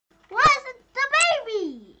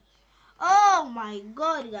my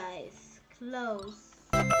god, guys. Close.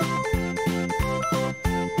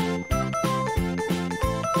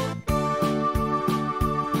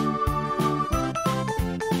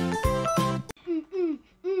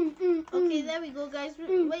 Okay, there we go, guys.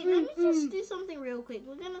 Wait, let me just do something real quick.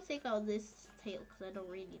 We're gonna take out this tail because I don't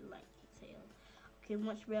really like the tail. Okay,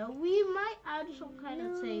 much better. We might add some kind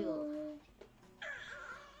of tail.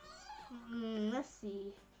 Let's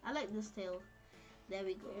see. I like this tail. There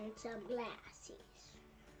we go. And some glasses.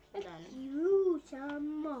 Done. You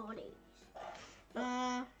some money.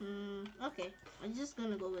 Okay. I'm just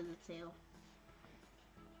gonna go with the tail.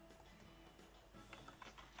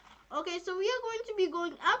 Okay, so we are going to be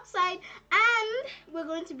going outside and we're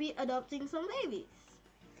going to be adopting some babies.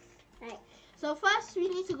 Right. So first we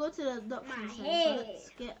need to go to the adoption center.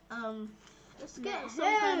 Let's get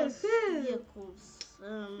some kind of vehicles.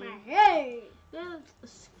 My hair. Let's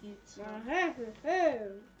scoot. My hair.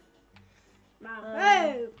 My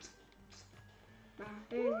hair.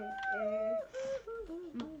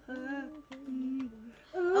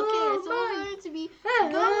 Okay, so we're going to be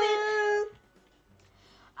going.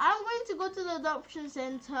 I'm going to go to the adoption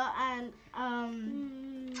center and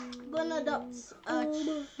gonna adopt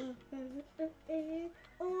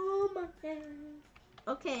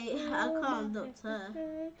okay, I can't adopt her.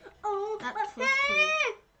 That's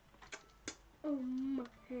frustrating.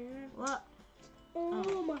 What?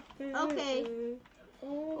 Oh. Okay.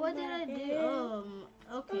 What did I do?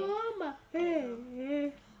 Okay.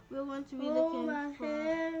 We're going to be looking for my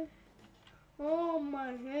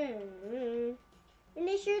hair. And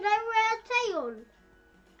then should I wear a tail?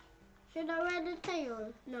 Should I wear the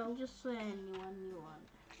tail? No. Just wear anyone you want.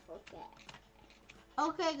 Okay.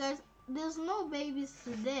 Okay, guys. There's no babies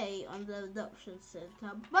today on the adoption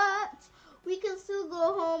center, but we can still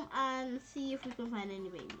go home and see if we can find any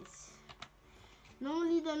babies.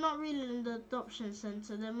 Normally, they're not really in the adoption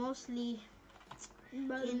center. They're mostly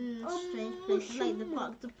in strange places like the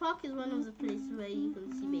park. The park is one of the places where you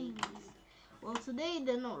can see babies. Well, today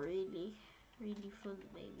they're not really for the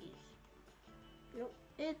babies. Nope.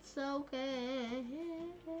 It's okay.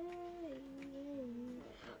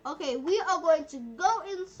 Okay, we are going to go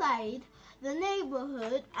inside the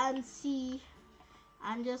neighborhood and see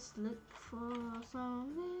and just look for some.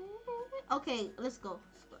 Okay, let's go.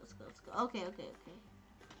 Okay.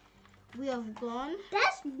 We have gone.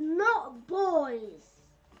 That's not boys.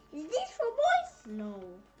 Is this for boys? No.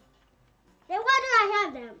 Then why do I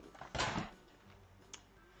have them?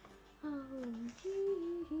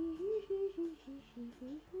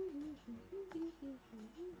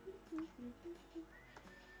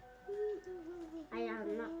 I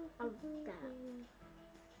am not a girl.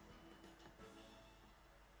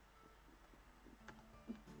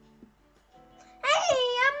 Hey,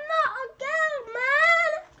 I'm not a girl,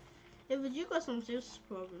 man. Yeah, but you got some serious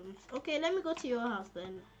problems. Okay, let me go to your house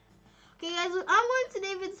then. Okay, guys, I'm going to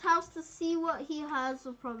David's house to see what he has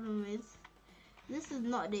a problem with. This is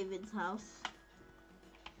not David's house,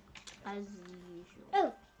 as usual.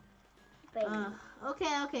 Oh, baby.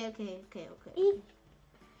 Okay. I'm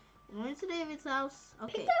going to David's house.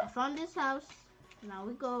 Okay, I found this house. Now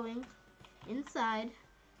we're going inside.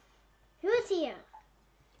 Who's here?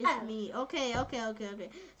 It's me. Okay.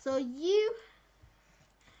 So you.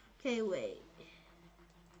 Okay, wait.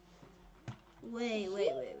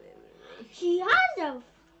 She has a.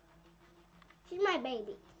 She's my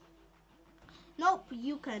baby. Nope,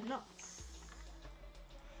 you cannot.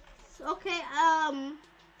 Okay,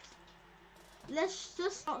 let's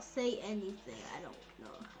just not say anything. I don't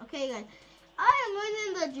know. Okay, guys, I am going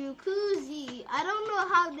in the jacuzzi. I don't know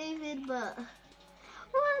how David, but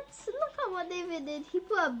what? Look at what David did. He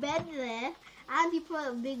put a bed there, and he put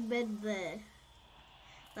a big bed there.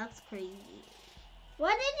 That's crazy.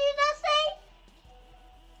 What did you just say?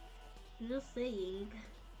 I'm just saying.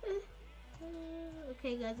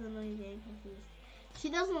 Okay, guys, I know you're getting confused. She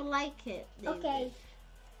doesn't like it, David. Okay.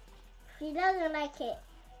 She doesn't like it.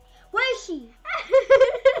 Where is she?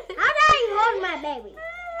 How do I hold my baby?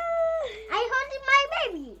 I holding my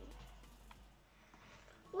baby.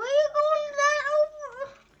 Where you going that over?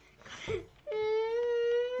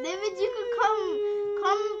 David, you can come,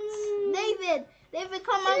 David,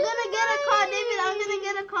 come. I'm gonna get a car, David. I'm gonna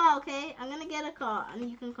get a car, okay? I'm gonna get a car, and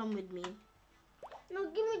you can come with me. No,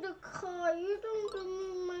 give me the car. You don't give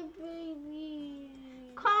me my baby.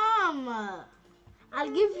 Come. I'll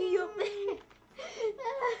give you your baby.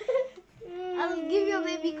 I'll give your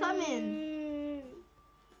baby. Come in.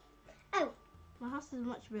 Oh. My house is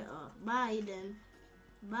much better. Bye, then.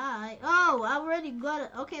 Bye. Oh, I already got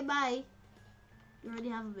it. Okay, bye. You already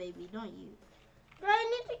have a baby, don't you? Do I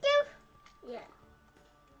need to give? Yeah.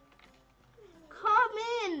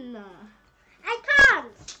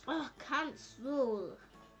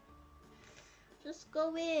 Just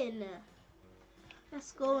go in.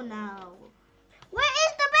 Let's go now. Where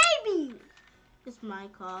is the baby? It's my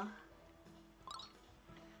car.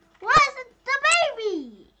 Where's the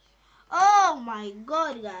baby? Oh my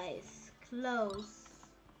god, guys. Close.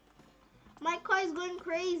 My car is going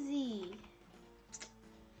crazy.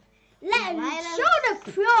 Let me show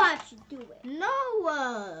the pro how to do it.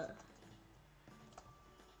 No.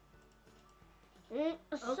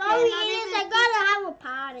 Sorry, Ines, I gotta have a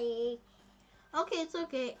party. Okay, it's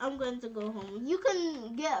okay. I'm going to go home. You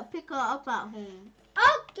can pick her up at home.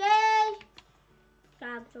 Okay.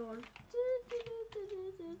 Cancel.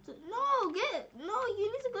 No, you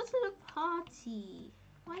need to go to the party.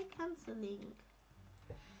 Why canceling?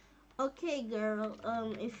 Okay, girl.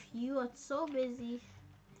 If you are so busy,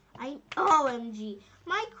 OMG,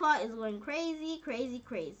 my car is going crazy, crazy,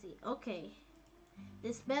 crazy. Okay,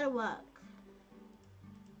 this better work.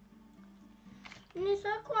 Ines,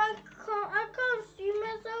 I can't see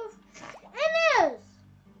myself. Ines!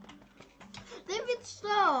 David,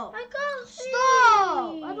 stop! I can't see.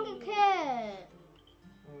 Stop! I don't care.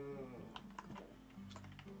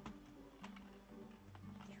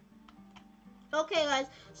 Okay, guys,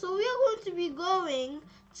 so we are going to be going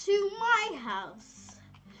to my house,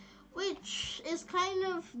 which is kind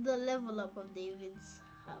of the level up of David's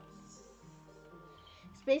house.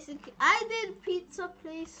 It's basically, I did pizza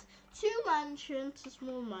place, 2 mansion to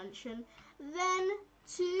small mansion, then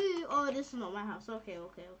 2, oh, this is not my house, okay,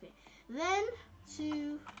 then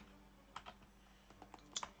 2,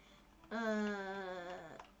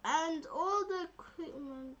 and all the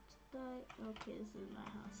equipment died. Okay, this is my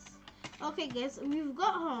house. Okay, guys, we've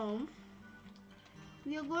got home.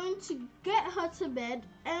 We are going to get her to bed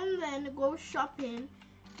and then go shopping.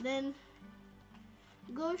 Then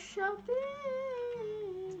go shopping.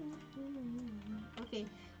 Okay,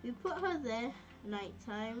 we put her there,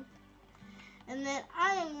 nighttime. And then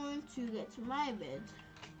I am going to get to my bed.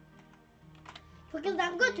 Because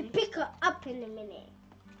I'm going to pick her up in a minute.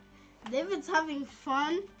 David's having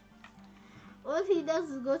fun. All he does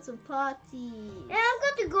is go to parties. And I'm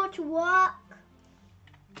going to go to work.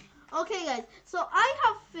 Okay, guys, so I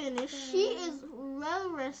have finished. She is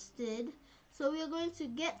well rested. So we are going to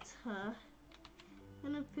get her.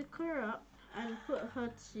 I'm going to pick her up and put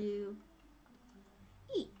her to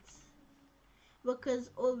eat.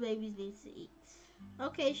 Because all babies need to eat.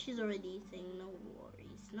 Okay, she's already eating. No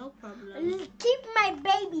worries. No problem. Keep my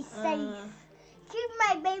baby safe. Keep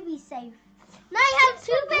my baby safe. Now I have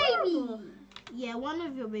 2 babies. Yeah, one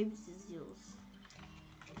of your babies is yours.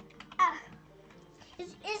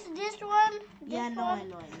 Is this one? I know.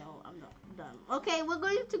 I'm not done. Okay, we're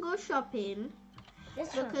going to go shopping.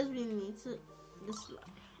 Because we need to. This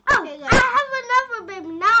one. Okay, guys. I have another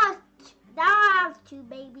baby. Now I have 2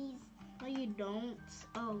 babies. No, you don't.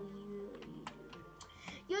 Oh,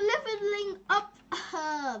 you're leveling up.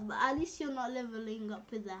 But at least you're not leveling up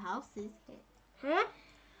with the houses. Huh?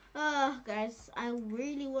 Guys, I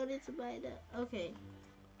really wanted to buy that. Okay.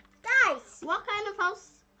 Guys. What kind of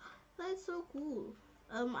house? That's so cool.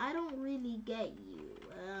 I don't really get you.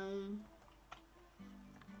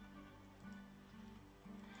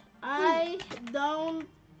 I don't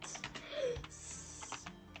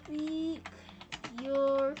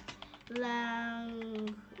speak your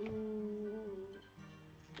language.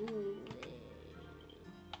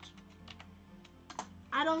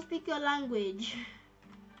 I don't speak your language.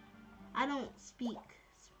 I don't speak.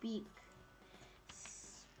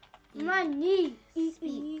 Money.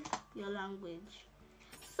 Speak your language.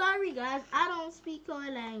 Sorry, guys, I don't speak your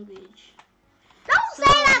language. Don't say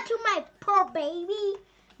that to my poor baby.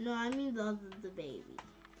 No, I mean the baby.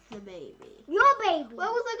 The baby. Your baby. Where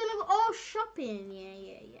was I gonna go? Oh, shopping.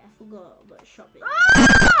 Yeah. I forgot about shopping.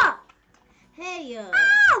 Ah! Hey,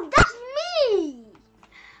 Oh, that's me.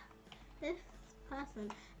 This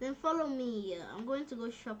person. Then follow me. I'm going to go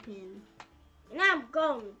shopping. And I'm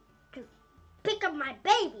going to pick up my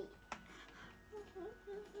baby.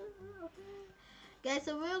 Guys,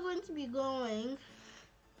 so we're going to be going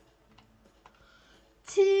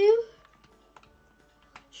to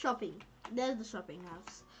shopping. There's the shopping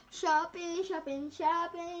house. Shopping.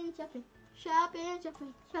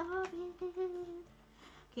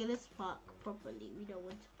 Okay, let's park properly. We don't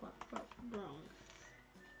want to park wrong.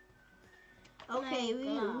 Okay,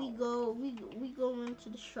 we go into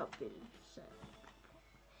the shopping set.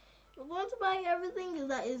 We're going to buy everything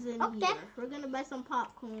that is in here. We're gonna buy some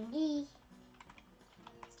popcorn.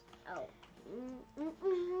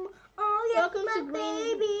 Oh yeah, Welcome my to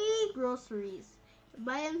baby. Groceries.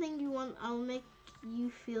 Buy anything you want. I'll make you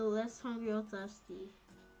feel less hungry or thirsty.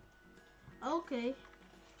 Okay.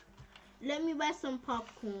 Let me buy some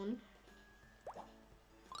popcorn.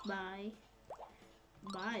 Bye.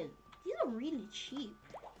 Bye. These are really cheap.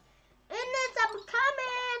 Ines, I'm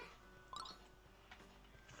coming.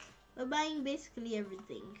 We're buying basically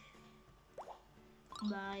everything.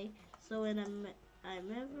 Bye. So when I'm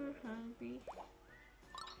ever hungry,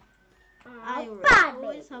 I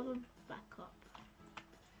always have a backup.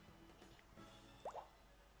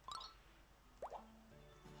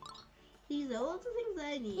 These are all the things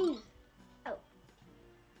I need. Oh.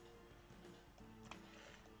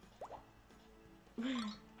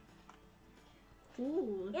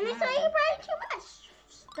 Ooh, And it's like you buy too much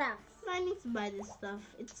stuff. I need to buy this stuff.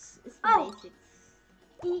 It's the basics.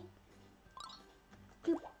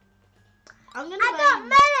 I'm gonna I buy got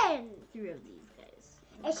melon. 3 of these guys.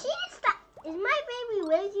 Is my baby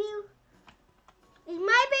with you? Is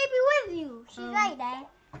my baby with you? She's right there.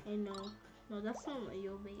 I know. No, that's not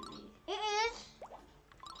your baby. It is.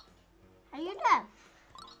 Are you deaf?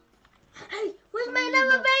 Hey, where's my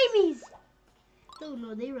other babies? Don't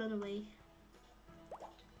know. They run away.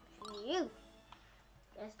 You.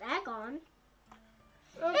 Is that gone?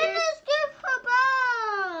 Okay. It is give her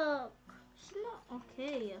back. She's not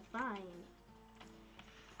okay. Fine.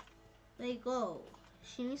 There you go.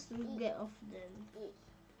 She needs to get off then.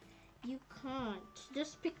 You can't.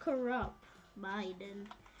 Just pick her up. Bye then.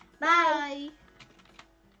 Bye.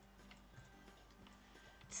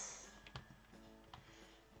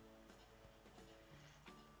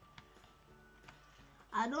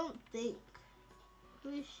 I don't think. Who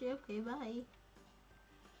is she? Okay, bye.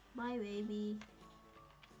 Bye, baby.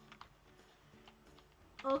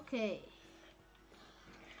 Okay.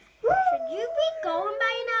 Should you be going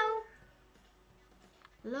by now?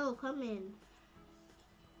 Hello, come in.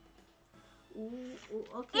 Ooh,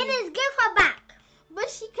 okay. It is give her back. But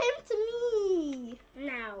she came to me.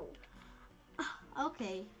 No.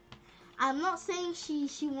 Okay. I'm not saying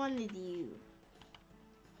she wanted you.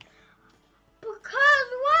 Because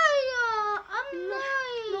why?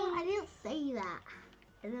 No, I didn't say that.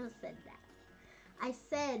 I never said that. I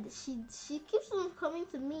said she keeps on coming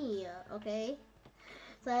to me, okay?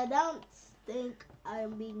 So I don't think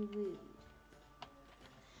I'm being rude.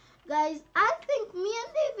 Guys, I think me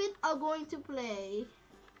and David are going to play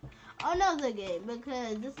another game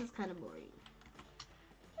because this is kind of boring.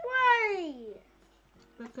 Why?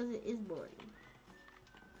 Because it is boring.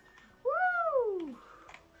 Woo!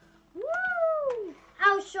 Woo!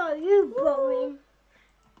 I'll show you, boring.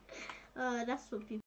 That's what people